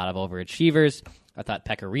thought they had a lot of overachievers. I thought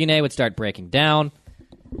Pekka Rinne would start breaking down.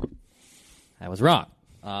 I was wrong.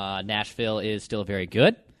 Nashville is still very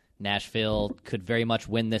good. Nashville could very much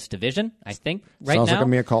win this division, I think, right Sounds now. like a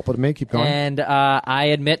mea culpa to me. Keep going. And I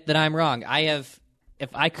admit that I'm wrong. If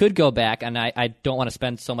I could go back, and I don't want to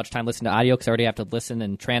spend so much time listening to audio because I already have to listen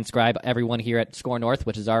and transcribe everyone here at Score North,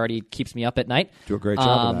 which already keeps me up at night. Do a great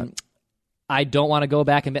job of that. I don't want to go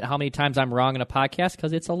back and admit how many times I'm wrong in a podcast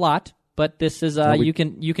because it's a lot. But this is you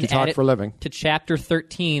can add it for a living. to chapter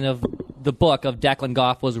 13 of the book of Declan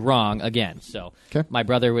Goff was wrong again. So my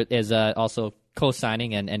brother is also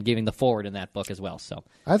co-signing and giving the forward in that book as well. So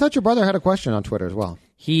I thought your brother had a question on Twitter as well.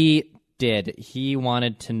 He did. He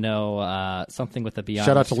wanted to know something with the Beyond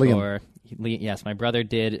Shout out to Score. Yes, my brother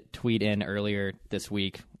did tweet in earlier this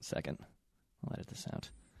week. A second. I'll edit this out.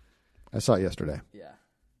 I saw it yesterday. Yeah.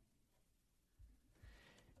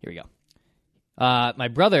 Here we go. My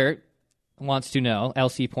brother wants to know,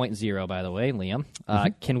 LC.0, by the way, Liam,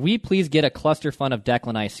 can we please get a cluster fun of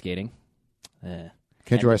Declan ice skating?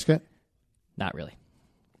 Can't you ice skate? Not really.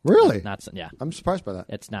 Really? Yeah. I'm surprised by that.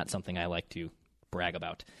 It's not something I like to brag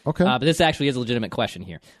about. Okay. But this actually is a legitimate question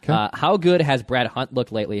here. Okay. How good has Brad Hunt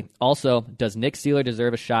looked lately? Also, does Nick Seeler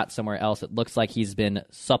deserve a shot somewhere else? It looks like he's been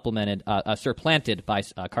supplanted by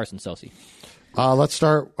Carson Sosi. Let's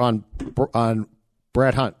start on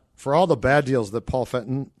Brad Hunt. For all the bad deals that Paul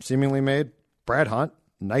Fenton seemingly made, Brad Hunt,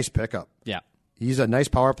 nice pickup. Yeah. He's a nice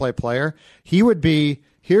power play player. He would be,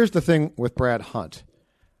 here's the thing with Brad Hunt.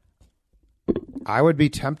 I would be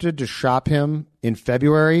tempted to shop him in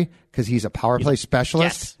February because he's a power play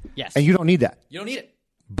specialist. Yes. And you don't need that. You don't need it.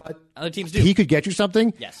 But other teams do. He could get you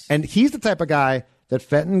something. Yes. And he's the type of guy that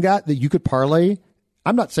Fenton got that you could parlay.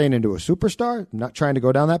 I'm not saying into a superstar. I'm not trying to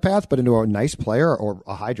go down that path, but into a nice player or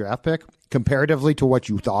a high draft pick comparatively to what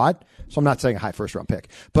you thought. So I'm not saying a high first-round pick.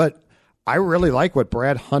 But I really like what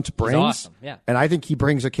Brad Hunt brings. He's awesome, yeah. And I think he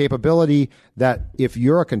brings a capability that if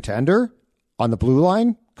you're a contender on the blue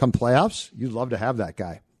line come playoffs, you'd love to have that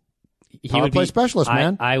guy. Power play specialist,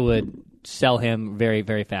 man. I would sell him very,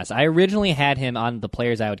 very fast. I originally had him on the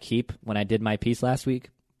players I would keep when I did my piece last week.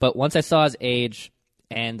 But once I saw his age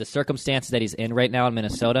and the circumstances that he's in right now in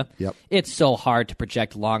Minnesota, it's so hard to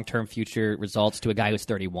project long-term future results to a guy who's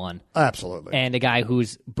 31. Absolutely. And a guy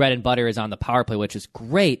whose bread and butter is on the power play, which is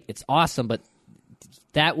great. It's awesome, but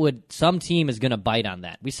some team is going to bite on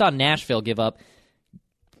that. We saw Nashville give up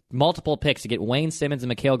multiple picks to get Wayne Simmons and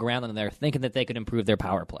Mikhail Granlund in there thinking that they could improve their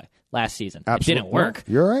power play last season. Absolutely. It didn't work.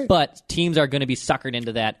 No, you're right. But teams are going to be suckered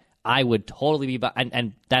into that. I would totally be,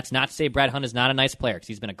 and that's not to say Brad Hunt is not a nice player because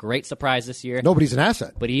he's been a great surprise this year. Nobody's an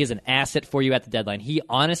asset. But he is an asset for you at the deadline. He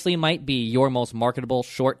honestly might be your most marketable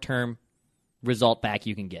short-term result back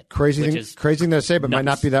you can get. Crazy thing to say, but nuts. might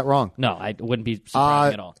not be that wrong. No, I wouldn't be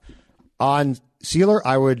surprising at all. On Sealer,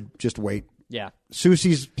 I would just wait. Yeah.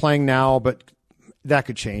 Soucy's playing now, but that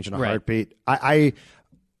could change in a heartbeat.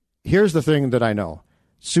 Here's the thing that I know.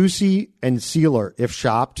 Soucy and Sealer, if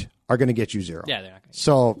shopped, are going to get you zero. Yeah, they're not going to.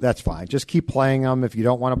 So that's fine. Just keep playing them if you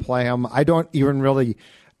don't want to play them. I don't even really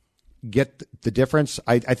get the difference.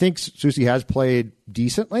 I think Soucy has played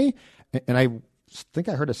decently, and I think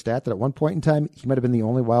I heard a stat that at one point in time he might have been the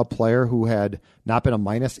only Wild player who had not been a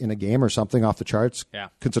minus in a game or something off the charts,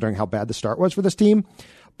 considering how bad the start was for this team.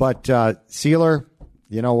 But Sealer,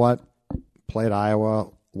 you know what? Play at Iowa,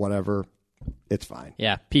 whatever. It's fine.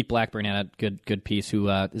 Yeah, Pete Blackburn had a good piece who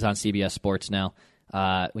is on CBS Sports now.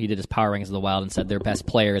 He did his power rankings of the Wild and said their best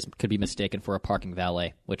players could be mistaken for a parking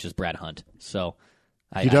valet, which is Brad Hunt. So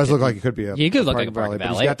he does look like he could be a parking valet. But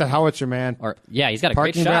he's got the howitzer, man. He's got a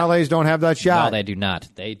parking great shot. valets don't have that shot. No, they do not.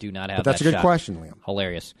 They do not have that. But that's a good question, Liam.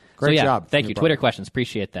 Hilarious. Great job. Thank you. Twitter questions.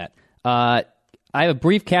 Appreciate that. I have a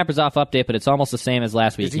brief Kaprizov update, but it's almost the same as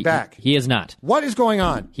last week. Is he back? He is not. What is going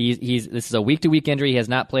on? This is a week-to-week injury. He has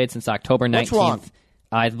not played since October 19th. What's wrong?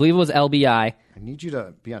 I believe it was LBI. I need you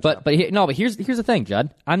to be on top. But here's the thing,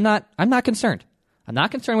 Judd. I'm not concerned. I'm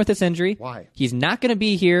not concerned with this injury. Why? He's not going to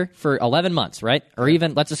be here for 11 months, right? Or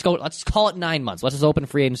even let's call it 9 months. Let's just open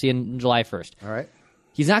free agency in July 1st. All right.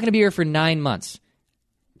 He's not going to be here for 9 months.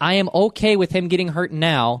 I am okay with him getting hurt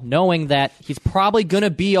now, knowing that he's probably going to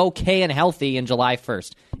be okay and healthy in July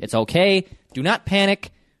 1st. It's okay. Do not panic.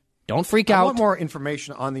 Don't freak out. I want more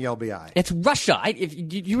information on the LBI. It's Russia. If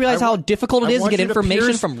you realize how difficult it is to get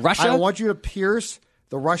information from Russia? I want you to pierce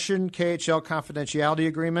the Russian KHL confidentiality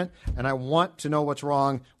agreement, and I want to know what's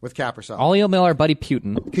wrong with Kaprizov. I'll email our buddy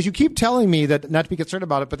Putin. Because you keep telling me that not to be concerned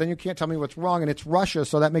about it, but then you can't tell me what's wrong, and it's Russia,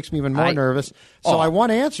 so that makes me even more nervous. So I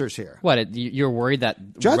want answers here. What, you're worried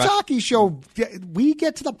that... Judd's Hockey Show, we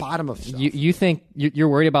get to the bottom of stuff. You think you're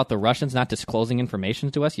worried about the Russians not disclosing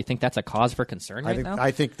information to us? You think that's a cause for concern now?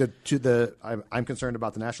 I think that I'm concerned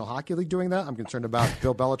about the National Hockey League doing that. I'm concerned about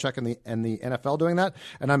Bill Belichick and the NFL doing that,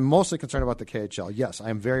 and I'm mostly concerned about the KHL. Yes, I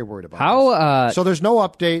am very worried about this. So there's no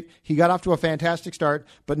update. He got off to a fantastic start,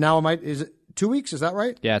 but now is it 2 weeks? Is that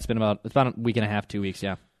right? Yeah, it's about a week and a half, 2 weeks.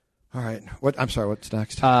 Yeah. All right. I'm sorry. What's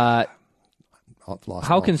next? How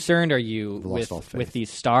concerned are you with these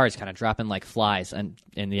stars kind of dropping like flies in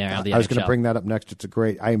the NHL? I was going to bring that up next.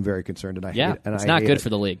 I am very concerned, and I hate it. And it's not good for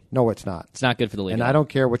the league. No, it's not. It's not good for the league. And I don't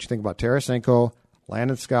care what you think about Tarasenko,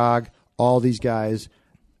 Landeskog, all these guys.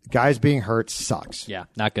 Guys being hurt sucks. Yeah,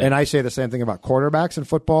 not good. And I say the same thing about quarterbacks in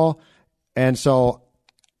football. And so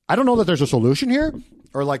I don't know that there's a solution here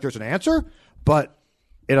or like there's an answer, but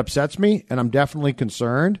it upsets me, and I'm definitely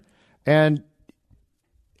concerned. And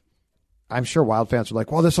I'm sure Wild fans are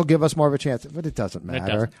like, well, this will give us more of a chance, but it doesn't matter. It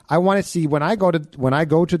doesn't. I want to see when I go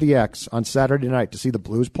to the X on Saturday night to see the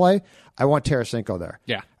Blues play. I want Tarasenko there.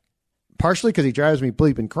 Yeah. Partially because he drives me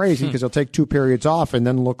bleeping crazy because he'll take 2 periods off and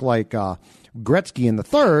then look like Gretzky in the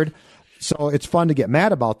third. So it's fun to get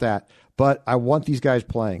mad about that. But I want these guys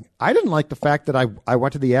playing. I didn't like the fact that I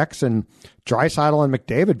went to the X and Draisaitl and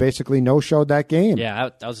McDavid basically no-showed that game. Yeah,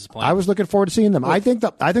 that was disappointing. I was looking forward to seeing them. I think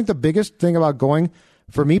the biggest thing about going,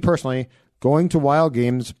 for me personally, going to Wild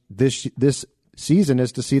games this season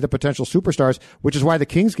is to see the potential superstars, which is why the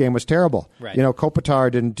Kings game was terrible. Right.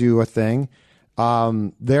 Kopitar didn't do a thing.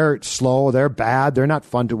 They're slow. They're bad. They're not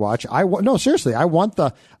fun to watch. No, seriously. I want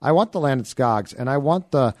the Landeskog's and I want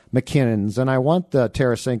the McKinnons and I want the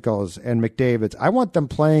Tarasenko's and McDavid's. I want them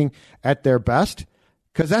playing at their best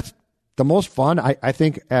because that's the most fun I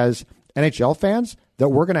think as NHL fans that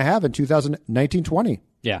we're going to have in 2019-20.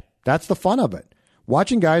 Yeah. That's the fun of it.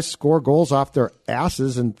 Watching guys score goals off their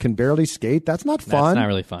asses and can barely skate, that's not fun. That's not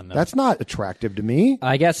really fun, though. That's not attractive to me.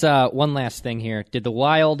 I guess one last thing here. Did the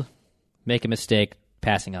Wild make a mistake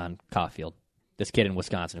passing on Caulfield, this kid in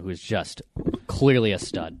Wisconsin who is just clearly a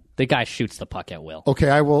stud? The guy shoots the puck at will. Okay,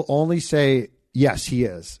 I will only say yes, he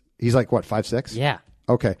is. He's like, what, 5'6"? Yeah.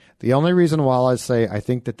 Okay. The only reason why I say I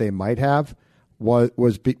think that they might have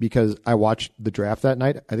was because I watched the draft that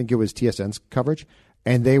night. I think it was TSN's coverage,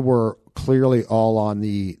 and they were clearly all on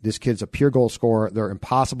this kid's a pure goal scorer. They're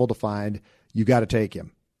impossible to find. You got to take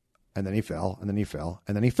him. And then he fell, and then he fell,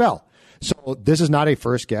 and then he fell. So this is not a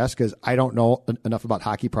first guess because I don't know enough about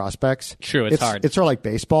hockey prospects. True, it's hard. It's sort of like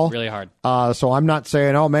baseball. Really hard. So I'm not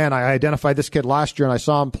saying, oh, man, I identified this kid last year and I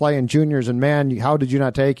saw him play in juniors, and, man, how did you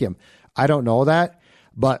not take him? I don't know that.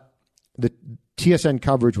 But the TSN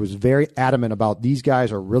coverage was very adamant about these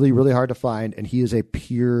guys are really, really hard to find, and he is a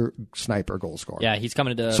pure sniper goal scorer. Yeah, he's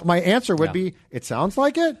coming to. So my answer would be, it sounds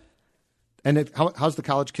like it. And how's the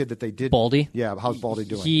college kid that they did? Baldy? Yeah, how's Baldy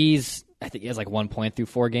doing? I think he has like 1 point through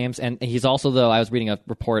 4 games. And he's also, though, I was reading a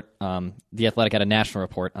report, The Athletic had a national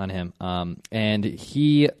report on him. And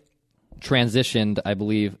he transitioned, I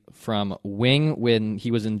believe, from wing when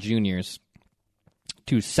he was in juniors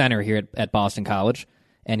to center here at Boston College.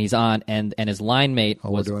 And he's on, and his line mate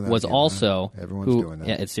was again, also huh? Everyone's doing that.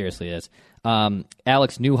 Yeah, it seriously is.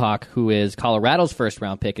 Alex Newhock, who is Colorado's first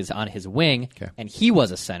round pick, is on his wing, and he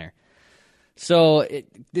was a center. So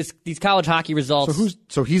these college hockey results.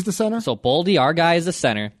 So he's the center. So Boldy, our guy, is the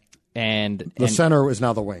center, and the center is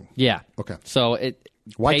now the wing. Yeah. Okay. So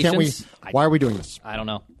why patience, can't we? Why are we doing this? I don't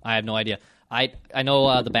know. I have no idea. I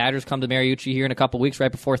know the Badgers come to Mariucci here in a couple weeks,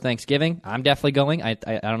 right before Thanksgiving. I'm definitely going. I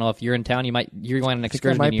don't know if you're in town. You're going on an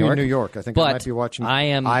excursion to New York. I might be in New York. I think I might be watching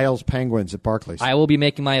Isles Penguins at Barclays. I will be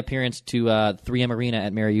making my appearance to 3M Arena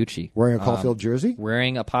at Mariucci. Wearing a Caulfield jersey?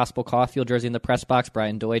 Wearing a possible Caulfield jersey in the press box.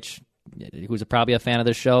 Brian Deutsch, who's probably a fan of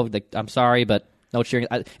this show. I'm sorry, but no cheering.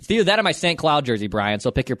 It's either that or my St. Cloud jersey, Brian,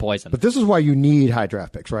 so pick your poison. But this is why you need high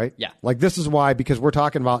draft picks, right? Yeah. Like this is why, because we're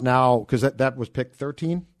talking about now, because that was pick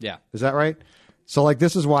 13? Yeah. Is that right? So, like,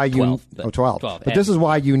 this is why you... 12. 12. But this is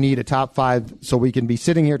why you need a top 5, so we can be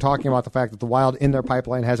sitting here talking about the fact that the Wild in their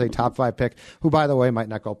pipeline has a top 5 pick, who, by the way, might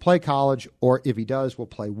not go play college, or if he does, will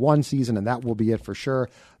play one season, and that will be it for sure.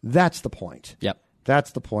 That's the point. Yep.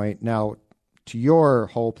 That's the point. Now, to your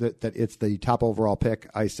hope that it's the top overall pick,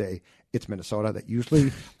 I say it's Minnesota. That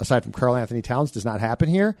usually, aside from Karl Anthony Towns, does not happen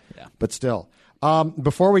here. Yeah. But still.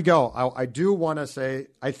 Before we go, I do want to say,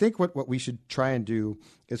 I think what we should try and do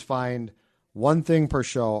is find one thing per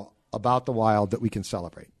show about the Wild that we can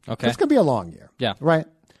celebrate. Okay. It's going to be a long year. Yeah. Right?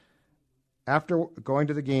 After going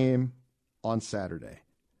to the game on Saturday,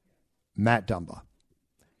 Matt Dumba.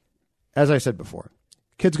 As I said before,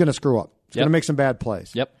 kid's going to screw up. He's going to make some bad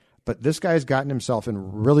plays. Yep. But this guy's gotten himself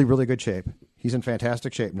in really, really good shape. He's in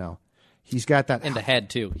fantastic shape now. He's got that... In the head,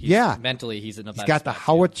 too. Mentally, he's in a better He's got the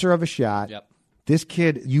howitzer of a shot. Yep. This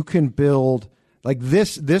kid, you can build... Like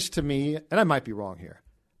this to me, and I might be wrong here,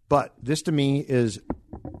 but this to me is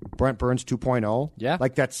Brent Burns 2.0. Yeah.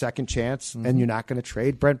 Like that second chance, and you're not going to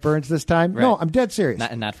trade Brent Burns this time? Right. No, I'm dead serious.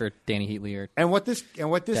 Not for Danny Heatley or... And what this guy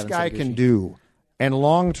Segushi can do, and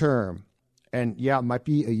long term, and yeah, it might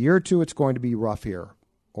be a year or two, it's going to be rough here,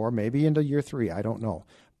 or maybe into year 3, I don't know.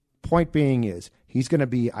 Point being is, he's going to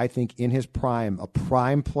be, I think, in his prime, a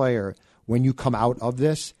prime player when you come out of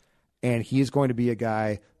this, and he is going to be a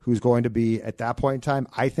guy who's going to be, at that point in time,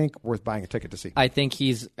 I think, worth buying a ticket to see. I think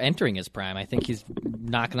he's entering his prime. I think he's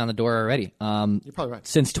knocking on the door already. You're probably right.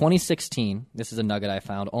 Since 2016, this is a nugget I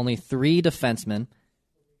found, only 3 defensemen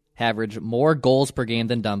average more goals per game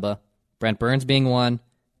than Dumba. Brent Burns being one,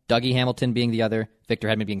 Dougie Hamilton being the other, Victor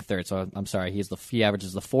Hedman being third. So I'm sorry, he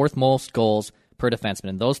averages the 4th most goals per defenseman.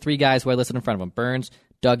 And those three guys who I listed in front of him, Burns,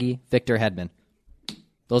 Dougie, Victor Hedman,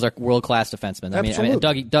 those are world-class defensemen. I mean,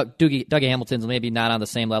 Dougie Hamilton's maybe not on the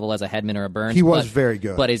same level as a Hedman or a Burns. He was very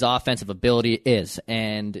good. But his offensive ability is.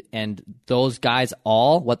 And those guys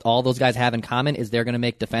what all those guys have in common is they're going to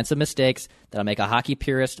make defensive mistakes that'll make a hockey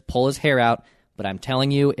purist pull his hair out. But I'm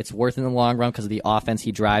telling you, it's worth it in the long run because of the offense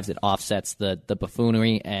he drives. It offsets the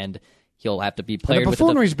buffoonery, and he'll have to be played with. The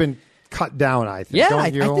buffoonery's been cut down, I think. Yeah,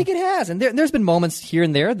 I think it has. And there's been moments here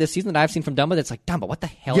and there this season that I've seen from Dumba that's like, Dumba, what the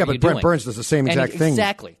hell are you doing? Yeah, but Brent Burns does the same exact thing.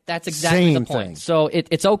 Exactly. That's exactly the point. Thing. So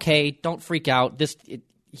it's okay. Don't freak out.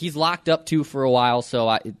 He's locked up, too, for a while.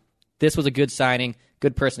 So this was a good signing,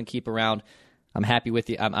 good person to keep around. I'm happy with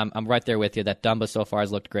you. I'm right there with you that Dumba so far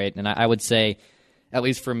has looked great. And I would say, at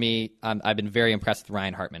least for me, I've been very impressed with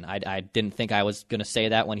Ryan Hartman. I didn't think I was going to say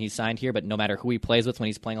that when he signed here, but no matter who he plays with when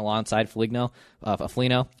he's playing alongside Foligno. No,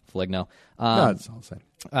 it's all the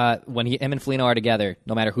same. When him and Foligno are together,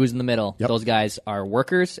 no matter who's in the middle, those guys are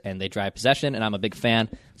workers, and they drive possession, and I'm a big fan.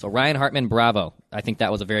 So Ryan Hartman, bravo. I think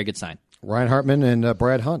that was a very good sign. Ryan Hartman and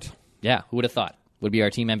Brad Hunt. Yeah, who would have thought? Would be our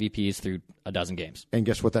team MVPs through a dozen games. And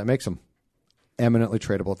guess what that makes them? Eminently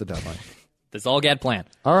tradable at the deadline. This all got planned.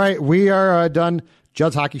 All right, we are done.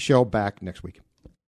 Judd's Hockey Show back next week.